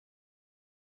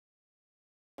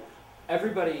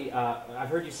everybody, I've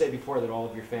heard you say before that all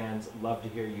of your fans love to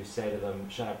hear you say to them,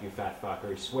 "Shut up, you fat fuck,"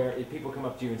 or swear. If people come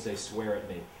up to you and say, "Swear at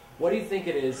me," what do you think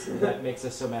it is that makes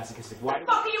us so masochistic? Why? What the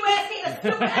fuck are you asking us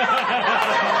to do?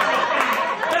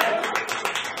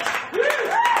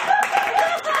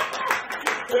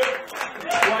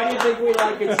 Why do you think we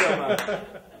like it so much?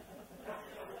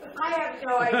 I have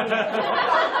no idea.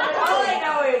 All I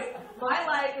know is my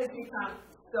life has become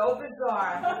so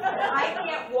bizarre. I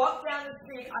can't walk down the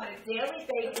street on a daily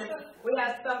basis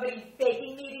without somebody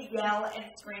begging me to yell and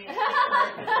scream.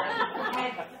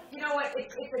 And you know what?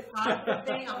 It's a constant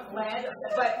thing. I'm glad,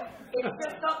 but it's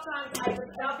just sometimes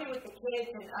I'll be with the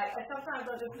kids, and sometimes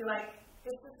I'll just be like,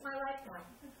 "This is my life now."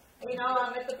 You know,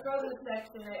 I'm at the produce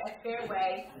section at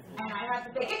Fairway, and I have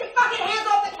to say, "Get your fucking hands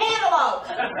off the cantaloupe!"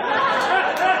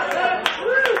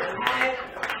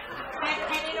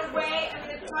 and in a way, I mean,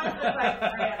 it's kind of like,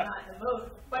 I'm not in the mood,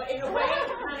 but in a way,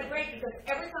 it's kind of great, because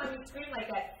every time you scream like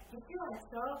that, you feel like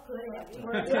so good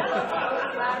afterwards. So,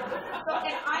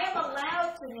 and I am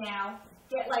allowed to now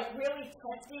get, like, really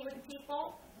testy with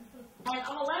people. And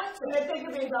I'm allowed to. They think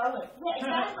of me, darling. Yeah,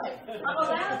 exactly. I'm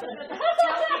allowed to tell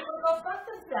people to go fuck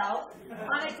themselves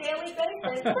on a daily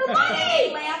basis. And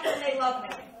they laugh and they love me.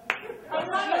 It's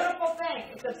a beautiful thing.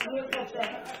 It's a beautiful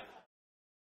thing.